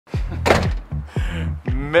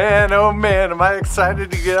Man, oh man, am I excited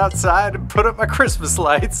to get outside and put up my Christmas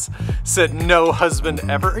lights. Said no husband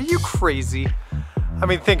ever. Are you crazy? I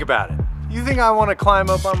mean, think about it. You think I want to climb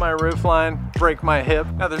up on my roof line, break my hip?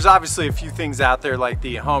 Now, there's obviously a few things out there like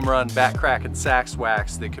the home run, back crack, and sax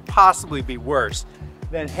wax that could possibly be worse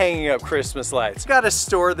than hanging up Christmas lights. You gotta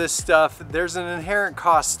store this stuff. There's an inherent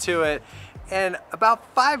cost to it. And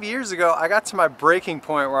about 5 years ago, I got to my breaking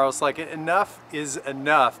point where I was like, enough is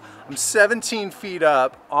enough. I'm 17 feet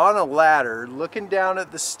up on a ladder, looking down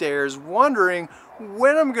at the stairs, wondering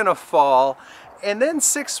when I'm gonna fall. And then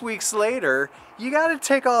 6 weeks later, you gotta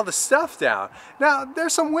take all the stuff down. Now,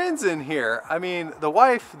 there's some wins in here. I mean, the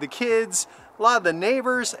wife, the kids, a lot of the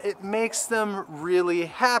neighbors, it makes them really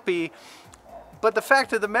happy. But the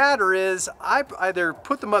fact of the matter is, I either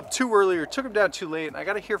put them up too early or took them down too late, and I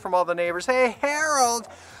gotta hear from all the neighbors, hey Harold,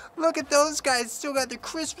 look at those guys, still got their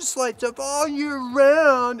Christmas lights up all year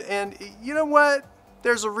round. And you know what?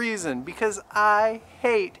 There's a reason, because I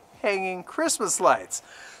hate hanging Christmas lights.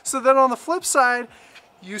 So then on the flip side,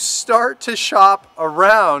 you start to shop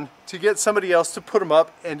around to get somebody else to put them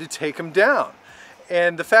up and to take them down.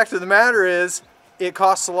 And the fact of the matter is, it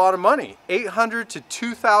costs a lot of money, $800 to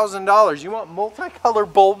 $2,000. You want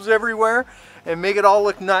multicolor bulbs everywhere and make it all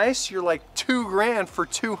look nice? You're like $2 grand for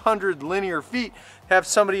 200 linear feet. Have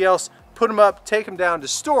somebody else put them up, take them down to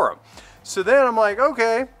store them. So then I'm like,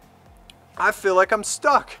 okay, I feel like I'm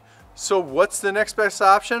stuck. So what's the next best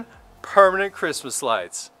option? Permanent Christmas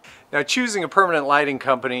lights. Now, choosing a permanent lighting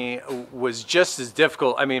company was just as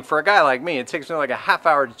difficult. I mean, for a guy like me, it takes me like a half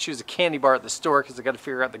hour to choose a candy bar at the store because I got to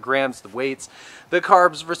figure out the grams, the weights, the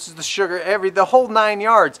carbs versus the sugar, the whole 9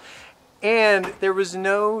 yards. And there was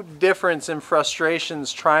no difference in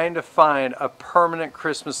frustrations trying to find a permanent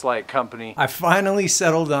Christmas light company. I finally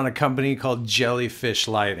settled on a company called JellyFish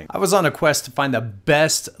Lighting. I was on a quest to find the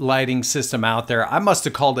best lighting system out there. I must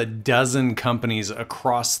have called a dozen companies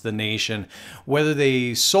across the nation. Whether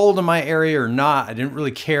they sold in my area or not, I didn't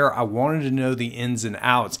really care. I wanted to know the ins and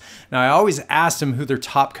outs. Now, I always asked them who their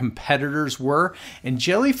top competitors were, and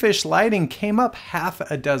JellyFish Lighting came up half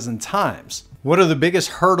a dozen times. One of the biggest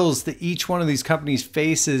hurdles that each one of these companies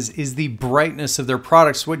faces is the brightness of their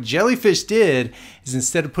products. What JellyFish did is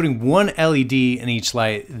instead of putting one LED in each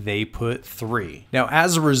light, they put 3. Now,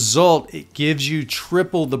 as a result, it gives you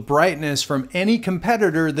triple the brightness from any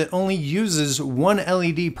competitor that only uses one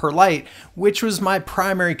LED per light, which was my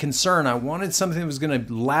primary concern. I wanted something that was going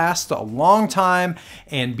to last a long time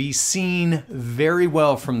and be seen very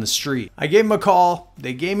well from the street. I gave them a call.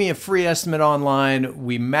 They gave me a free estimate online.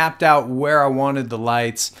 We mapped out where I wanted the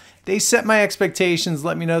lights. They set my expectations,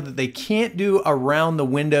 let me know that they can't do around the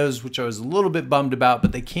windows, which I was a little bit bummed about,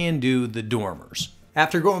 but they can do the dormers.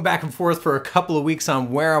 After going back and forth for a couple of weeks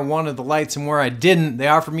on where I wanted the lights and where I didn't, they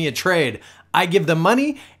offered me a trade. I give them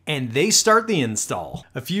money and they start the install.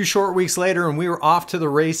 A few short weeks later and we were off to the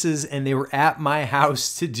races and they were at my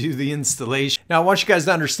house to do the installation. Now I want you guys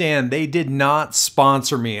to understand, they did not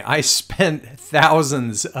sponsor me. I spent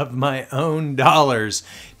thousands of my own dollars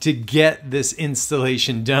to get this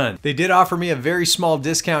installation done. They did offer me a very small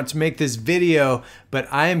discount to make this video,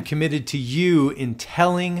 but I am committed to you in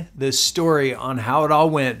telling this story on how it all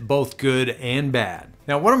went, both good and bad.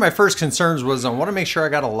 Now, one of my first concerns was I want to make sure I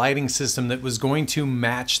got a lighting system that was going to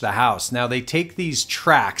match the house. Now, they take these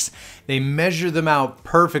tracks, they measure them out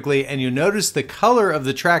perfectly, and you'll notice the color of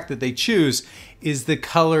the track that they choose is the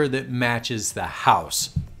color that matches the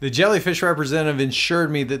house. The JellyFish representative assured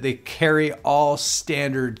me that they carry all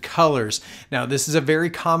standard colors. Now, this is a very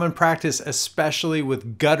common practice, especially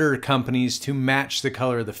with gutter companies, to match the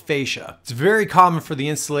color of the fascia. It's very common for the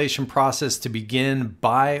installation process to begin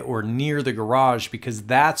by or near the garage because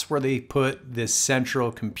that's where they put this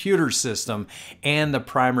central computer system and the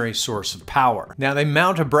primary source of power. Now, they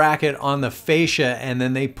mount a bracket on the fascia and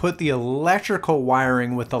then they put the electrical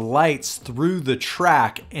wiring with the lights through the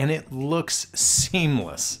track and it looks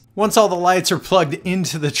seamless. Once all the lights are plugged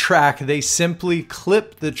into the track, they simply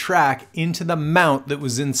clip the track into the mount that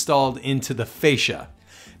was installed into the fascia.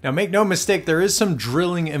 Now make no mistake, there is some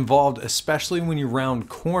drilling involved, especially when you round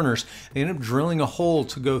corners. They end up drilling a hole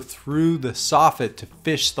to go through the soffit to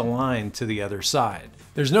fish the line to the other side.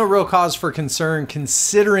 There's no real cause for concern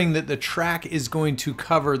considering that the track is going to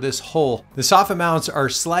cover this hole. The soffit mounts are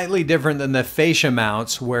slightly different than the fascia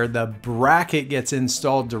mounts where the bracket gets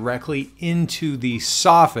installed directly into the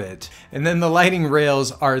soffit and then the lighting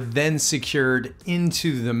rails are then secured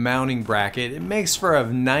into the mounting bracket. It makes for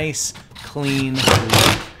a nice, clean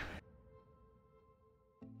look.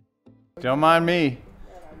 Don't mind me.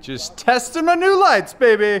 Just testing my new lights,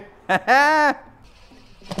 baby.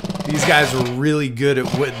 These guys were really good at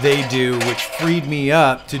what they do, which freed me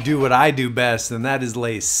up to do what I do best, and that is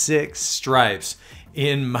lay 6 stripes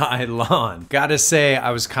in my lawn. Gotta say,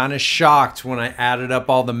 I was kind of shocked when I added up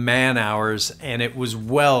all the man hours, and it was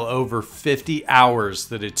well over 50 hours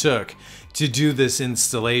that it took to do this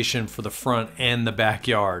installation for the front and the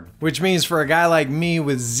backyard. Which means for a guy like me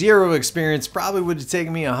with 0 experience, probably would have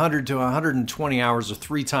taken me 100 to 120 hours or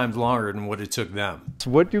 3 times longer than what it took them.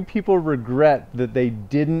 So what do people regret that they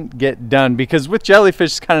didn't get done? Because with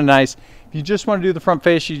jellyfish, it's kind of nice. If you just want to do the front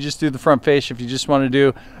face, you just do the front face. If you just want to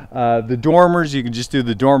do the dormers, you can just do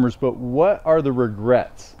the dormers. But what are the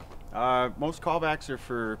regrets? Most callbacks are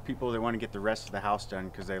for people that want to get the rest of the house done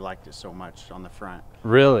because they liked it so much on the front.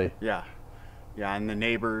 Really? Yeah. Yeah, and the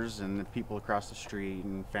neighbors and the people across the street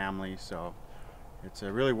and family. So it's a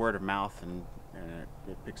really word of mouth, and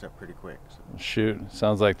it picks up pretty quick. So. Shoot,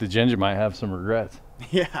 sounds like the Ginja might have some regrets.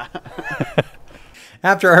 Yeah.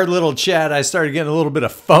 After our little chat, I started getting a little bit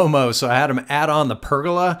of FOMO, so I had them add on the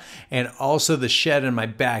pergola and also the shed in my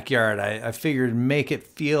backyard. I figured make it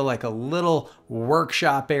feel like a little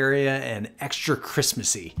workshop area and extra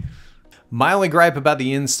Christmassy. My only gripe about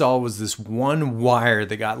the install was this one wire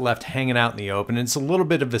that got left hanging out in the open. It's a little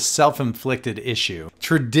bit of a self-inflicted issue.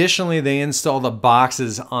 Traditionally, they install the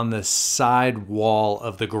boxes on the side wall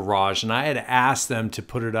of the garage, and I had asked them to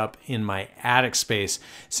put it up in my attic space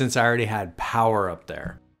since I already had power up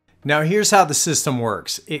there. Now here's how the system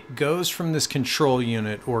works. It goes from this control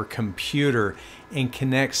unit or computer and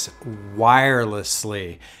connects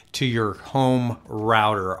wirelessly to your home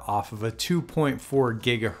router off of a 2.4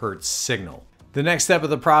 gigahertz signal. The next step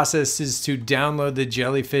of the process is to download the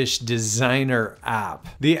JellyFish Designer app.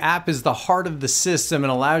 The app is the heart of the system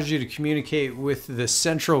and allows you to communicate with the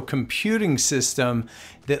central computing system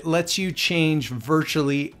that lets you change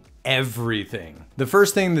virtually everything. The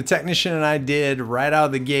first thing the technician and I did right out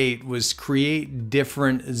of the gate was create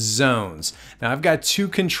different zones. Now I've got 2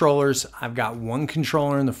 controllers. I've got 1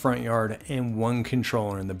 controller in the front yard and 1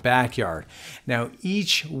 controller in the backyard. Now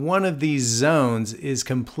each one of these zones is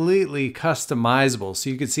completely customizable.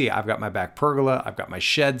 So you can see I've got my back pergola, I've got my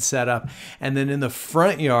shed set up, and then in the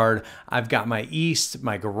front yard, I've got my east,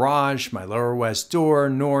 my garage, my lower west door,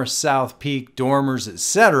 north, south peak, dormers,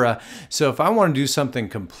 etc. So if I want to do something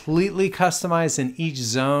completely customized in each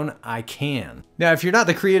zone, I can. Now, if you're not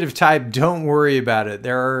the creative type, don't worry about it.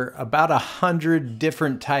 There are about 100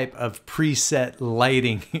 different type of preset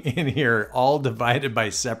lighting in here, all divided by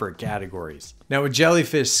separate categories. Now with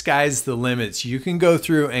Jellyfish, sky's the limits. You can go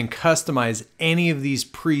through and customize any of these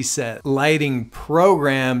preset lighting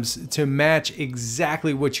programs to match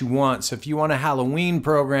exactly what you want. So if you want a Halloween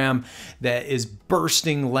program that is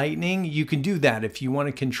bursting lightning, you can do that. If you want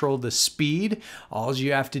to control the speed, all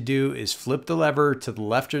you have to do is flip the lever to the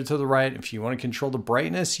left or to the right. If you want to control the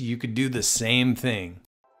brightness, you could do the same thing.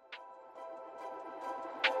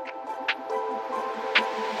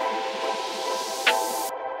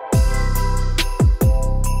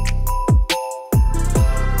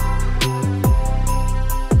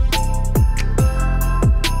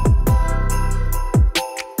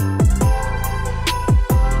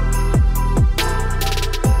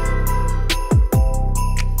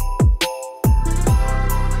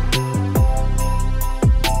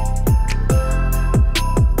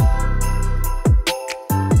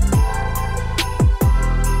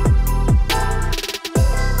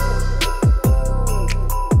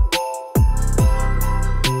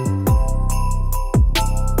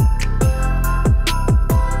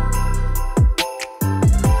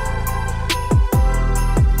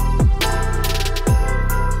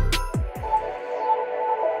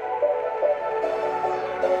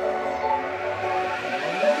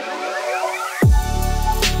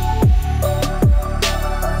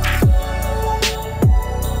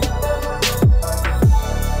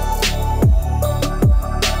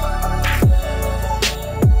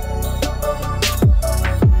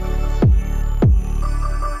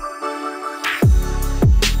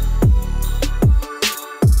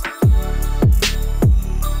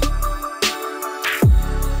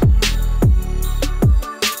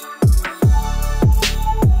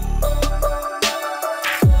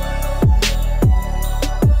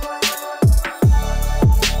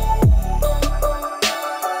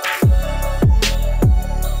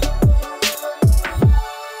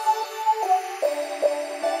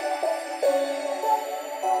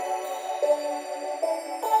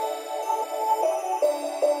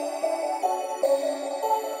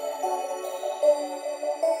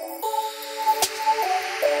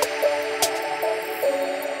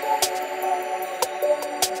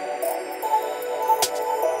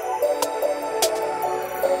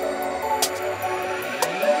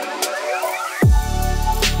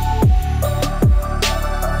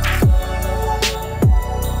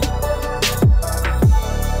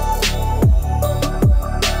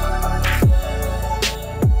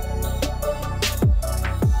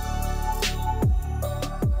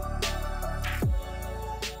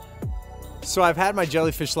 So I've had my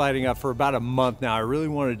JellyFish lighting up for about a month now. I really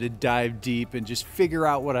wanted to dive deep and just figure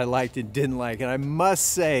out what I liked and didn't like. And I must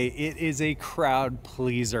say, it is a crowd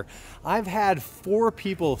pleaser. I've had 4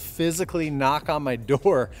 people physically knock on my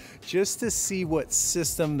door just to see what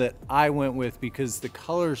system that I went with, because the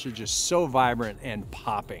colors are just so vibrant and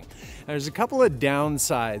popping. There's a couple of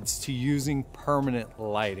downsides to using permanent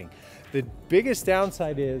lighting. The biggest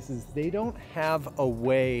downside is they don't have a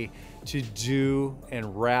way to do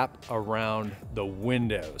and wrap around the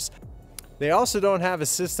windows. They also don't have a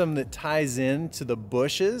system that ties in to the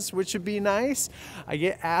bushes, which would be nice. I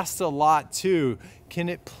get asked a lot too, can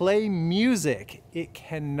it play music? It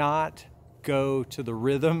cannot go to the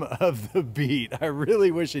rhythm of the beat. I really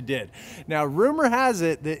wish it did. Now, rumor has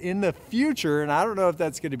it that in the future, and I don't know if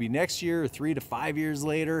that's going to be next year or 3 to 5 years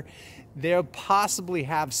later, they'll possibly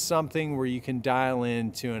have something where you can dial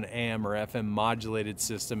into an AM or FM modulated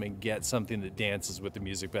system and get something that dances with the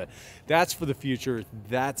music, but that's for the future.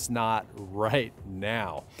 That's not right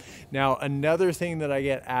now. Now, another thing that I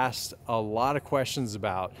get asked a lot of questions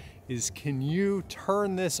about is, can you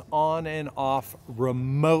turn this on and off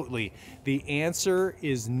remotely? The answer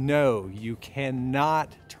is no, you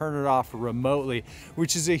cannot turn it off remotely,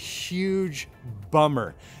 which is a huge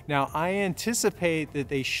bummer. Now, I anticipate that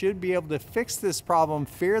they should be able to fix this problem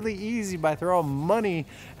fairly easy by throwing money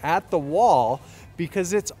at the wall,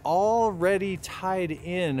 because it's already tied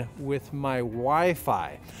in with my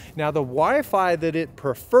Wi-Fi. Now, the Wi-Fi that it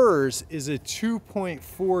prefers is a 2.4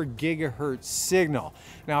 gigahertz signal.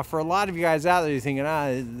 Now, for a lot of you guys out there, you're thinking,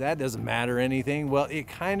 that doesn't matter anything. Well, it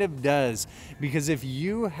kind of does, because if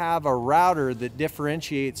you have a router that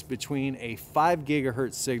differentiates between a 5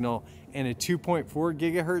 gigahertz signal and a 2.4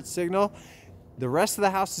 gigahertz signal, the rest of the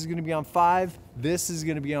house is going to be on 5. This is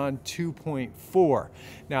going to be on 2.4.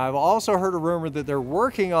 Now, I've also heard a rumor that they're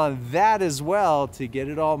working on that as well to get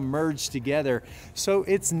it all merged together. So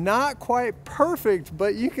it's not quite perfect,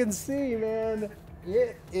 but you can see, man,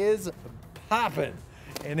 it is popping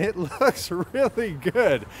and it looks really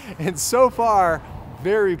good. And so far,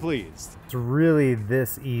 very pleased. It's really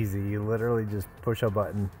this easy. You literally just push a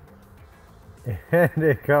button and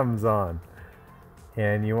it comes on.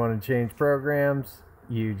 And you want to change programs,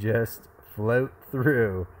 you just float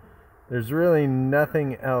through. There's really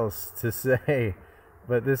nothing else to say,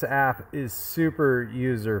 but this app is super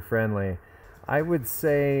user friendly. I would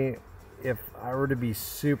say, if I were to be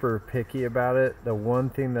super picky about it, the one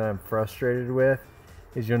thing that I'm frustrated with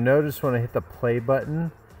is you'll notice when I hit the play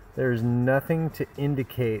button, there's nothing to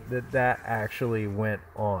indicate that that actually went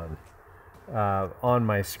on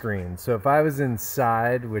my screen. So if I was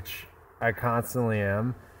inside, which I constantly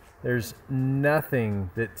am, there's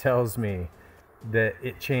nothing that tells me that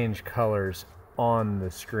it changed colors on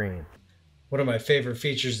the screen. One of my favorite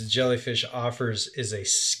features that JellyFish offers is a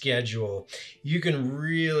schedule. You can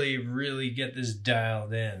really get this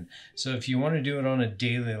dialed in. So if you want to do it on a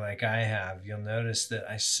daily like I have, you'll notice that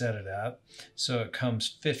I set it up so it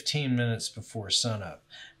comes 15 minutes before sunup.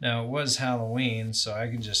 Now, it was Halloween, so I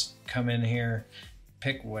can just come in here,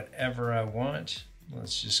 pick whatever I want.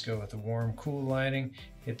 Let's just go with the warm, cool lighting,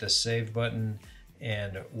 hit the save button,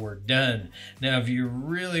 and we're done. Now, if you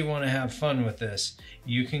really want to have fun with this,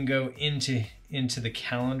 you can go into the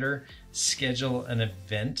calendar, schedule an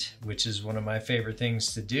event, which is one of my favorite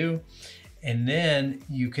things to do. And then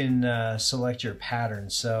you can select your pattern.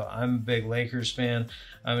 So I'm a big Lakers fan.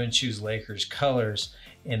 I'm gonna choose Lakers colors,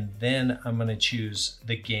 and then I'm gonna choose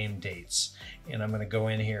the game dates. And I'm gonna go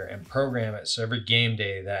in here and program it so every game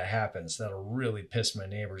day that happens, that'll really piss my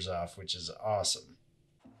neighbors off, which is awesome.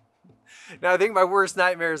 Now, I think my worst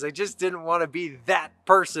nightmare is I just didn't want to be that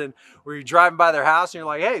person where you're driving by their house and you're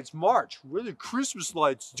like, hey, it's March. Where are the Christmas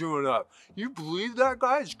lights doing up? You believe that,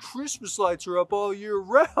 guys? Christmas lights are up all year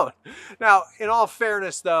round. Now, in all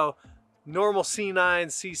fairness, though, normal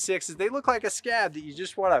C9s, C6s, they look like a scab that you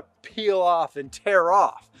just want to peel off and tear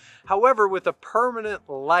off. However, with a permanent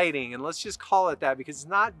lighting, and let's just call it that because it's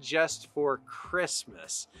not just for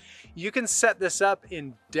Christmas, you can set this up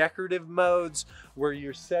in decorative modes where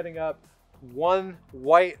you're setting up one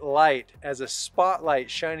white light as a spotlight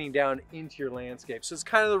shining down into your landscape. So it's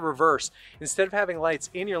kind of the reverse. Instead of having lights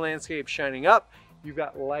in your landscape shining up, you've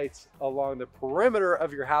got lights along the perimeter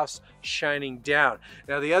of your house shining down.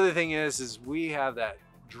 Now, the other thing is we have that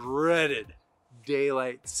dreaded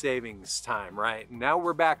daylight savings time, right? Now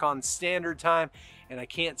we're back on standard time, and I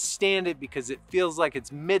can't stand it because it feels like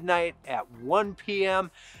it's midnight at 1 p.m.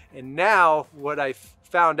 And now what I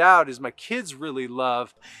found out is my kids really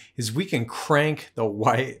love is we can crank the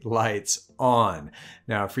white lights on.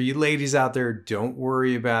 Now, for you ladies out there, don't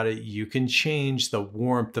worry about it. You can change the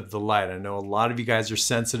warmth of the light. I know a lot of you guys are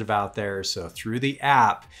sensitive out there, so through the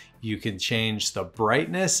app, you can change the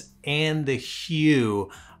brightness and the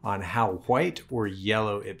hue on how white or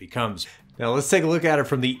yellow it becomes. Now let's take a look at it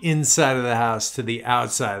from the inside of the house to the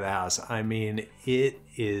outside of the house. I mean, it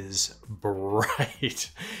is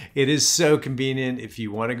bright. It is so convenient. If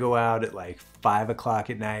you want to go out at like 5 o'clock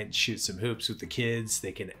at night and shoot some hoops with the kids,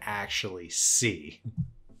 they can actually see.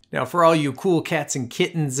 Now for all you cool cats and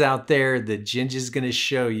kittens out there, the Ginja is going to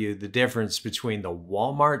show you the difference between the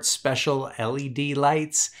Walmart special LED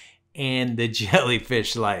lights and the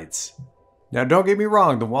JellyFish lights. Now don't get me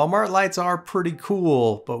wrong, the Walmart lights are pretty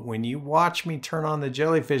cool, but when you watch me turn on the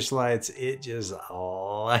JellyFish lights, it just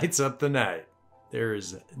lights up the night. There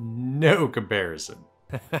is no comparison.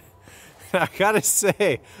 I gotta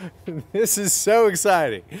say, this is so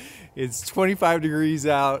exciting. It's 25 degrees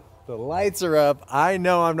out, the lights are up. I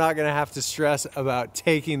know I'm not gonna have to stress about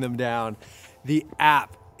taking them down. The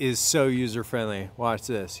app is so user-friendly. Watch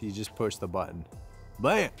this, you just push the button,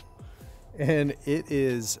 bam. And it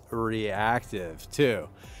is reactive too.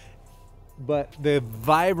 But the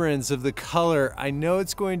vibrance of the color, I know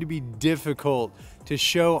it's going to be difficult to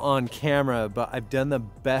show on camera, but I've done the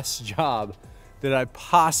best job that I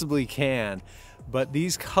possibly can. But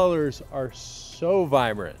these colors are so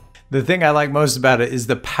vibrant. The thing I like most about it is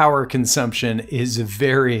the power consumption is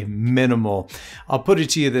very minimal. I'll put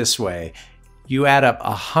it to you this way. You add up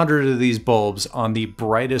 100 of these bulbs on the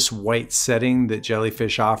brightest white setting that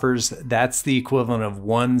JellyFish offers, that's the equivalent of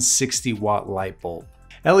one 60-watt light bulb.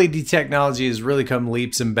 LED technology has really come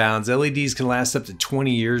leaps and bounds. LEDs can last up to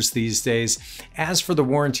 20 years these days. As for the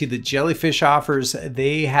warranty that JellyFish offers,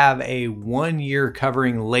 they have a 1 year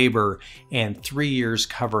covering labor and 3 years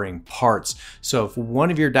covering parts. So if one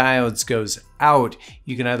of your diodes goes out,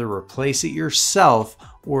 you can either replace it yourself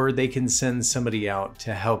or they can send somebody out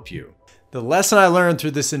to help you. The lesson I learned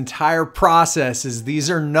through this entire process is these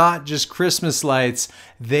are not just Christmas lights,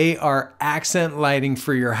 they are accent lighting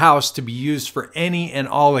for your house to be used for any and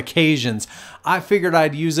all occasions. I figured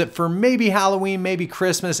I'd use it for maybe Halloween, maybe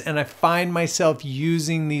Christmas, and I find myself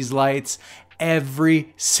using these lights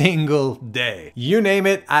every single day. You name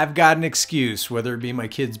it, I've got an excuse, whether it be my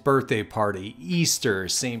kid's birthday party, Easter,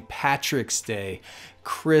 St. Patrick's Day,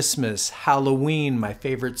 Christmas, Halloween, my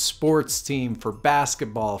favorite sports team for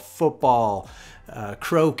basketball, football,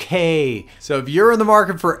 croquet. So if you're in the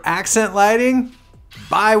market for accent lighting,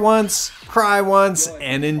 buy once, cry once,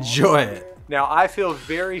 and enjoy it. Now I feel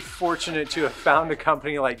very fortunate to have found a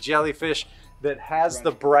company like JellyFish that has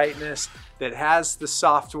the brightness, that has the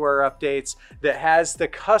software updates, that has the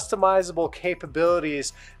customizable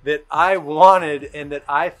capabilities that I wanted and that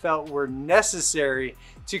I felt were necessary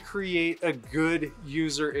to create a good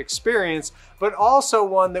user experience, but also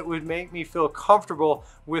one that would make me feel comfortable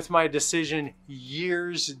with my decision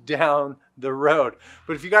years down the road.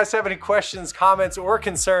 But if you guys have any questions, comments, or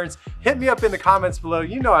concerns, hit me up in the comments below.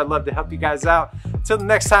 You know I'd love to help you guys out. Until the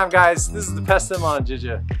next time, guys, this is the Pest and Lawn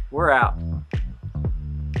Ginja. We're out.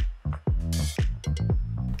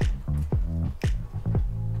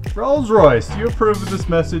 Rolls-Royce, do you approve of this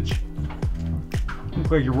message?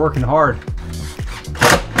 Look like you're working hard.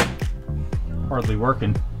 Hardly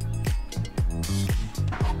working.